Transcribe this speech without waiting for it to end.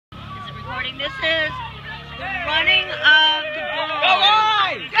recording. This is the running of the bull. Go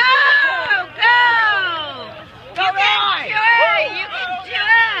on! Go! Go! Go on! You can do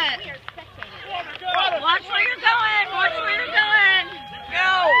it! Watch where you're going! Watch where you're going! Go!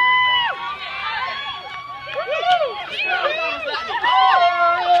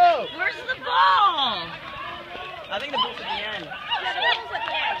 Where's the ball? I think the ball's at the end.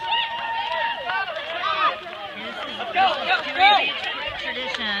 This is the Go! Dewey Beach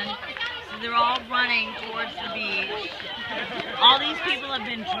tradition. So they're all running towards the beach. All these people have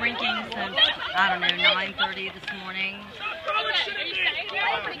been drinking since, I don't know, 9:30 this morning.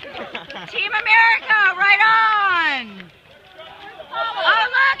 Team America, right on! Oh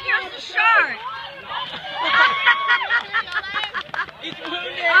look, here's the shark! He's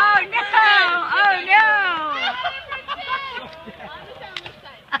wounded! Oh no! Oh no!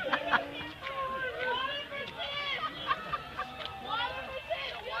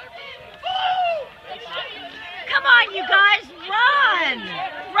 Come on, you guys, run!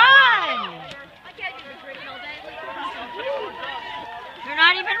 Run! They're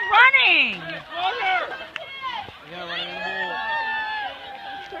not even running!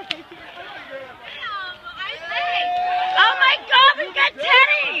 Oh my God, we've got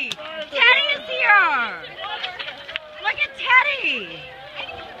Teddy! Teddy is here! Look at Teddy!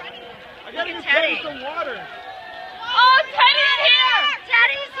 Look at Teddy! Oh, Teddy's here!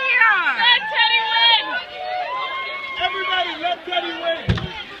 Teddy's here! Let Teddy win! Everybody, let Teddy win!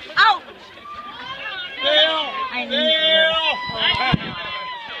 Oh! Dale! I need Dale!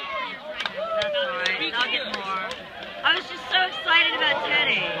 That's alright, I'll get more. I was just so excited about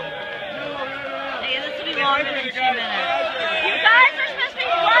Teddy. Hey, this will be longer than 2 minutes. You guys are supposed to be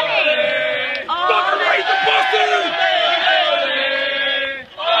running! Oh, Raise the buses!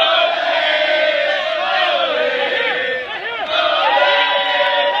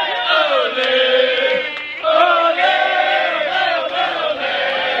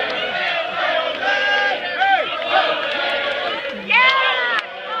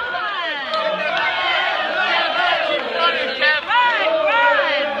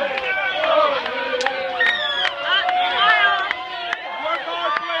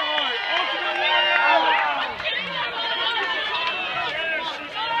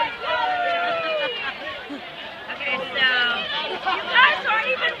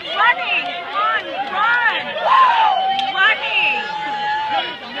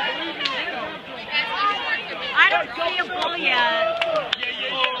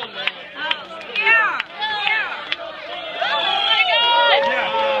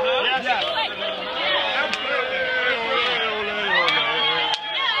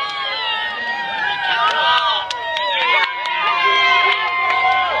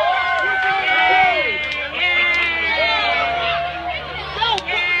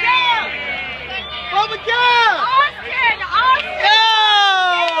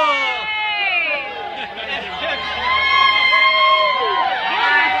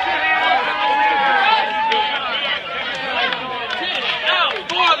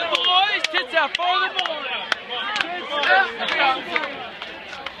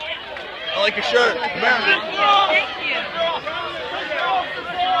 I like your shirt. Thank you.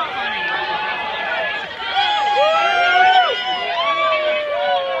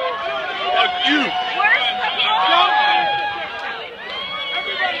 Fuck you. Where's the ball?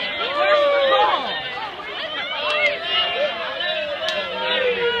 Where's the ball?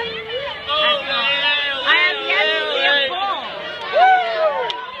 I have yet to see a ball.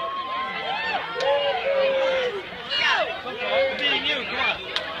 Beating you, come on.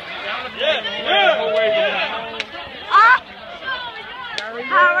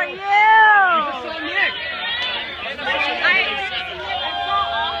 How are you?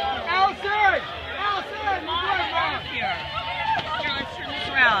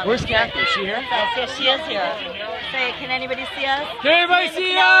 Where's Kathy? Is she here? Yes, she is here. Say, can anybody see us? Can anybody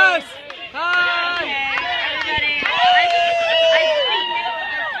see us? Hi! Okay, everybody.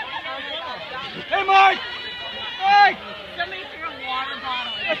 Hey, Mike! Mike! Somebody threw a water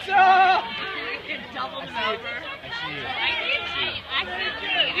bottle. What's up? It doubled him over. I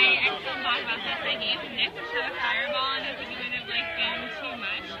feel bad about this. I gave Nick a shot of Fireball and I think it would have been too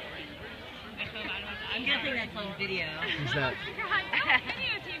much. I feel bad about that. I'm guessing that's on video. Who's that?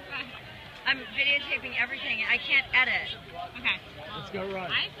 I'm videotaping everything. I can't edit. Okay. Let's go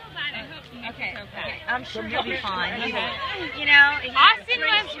run. I feel bad. I hope Nick Okay. feels bad. I'm sure he'll be fine. He Austin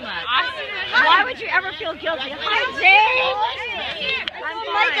drinks was too much. Austin Why would you ever feel guilty? Hi, Dave. I'm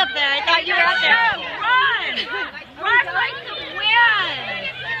Blake up there. I thought you were up there. Run! Run like the wind!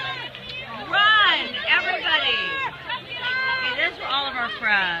 Run, everybody! Okay, this is for all of our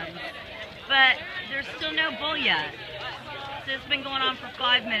friends. but there's still no bull yet. So it's been going on for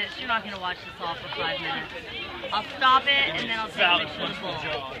 5 minutes. You're not going to watch this all for 5 minutes. I'll stop it and then I'll take a picture of the bull.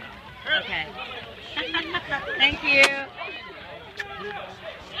 Okay. Thank you.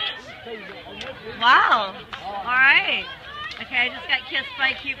 Wow. All right. Okay, I just got kissed by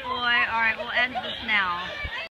a cute boy. All right, we'll end this now.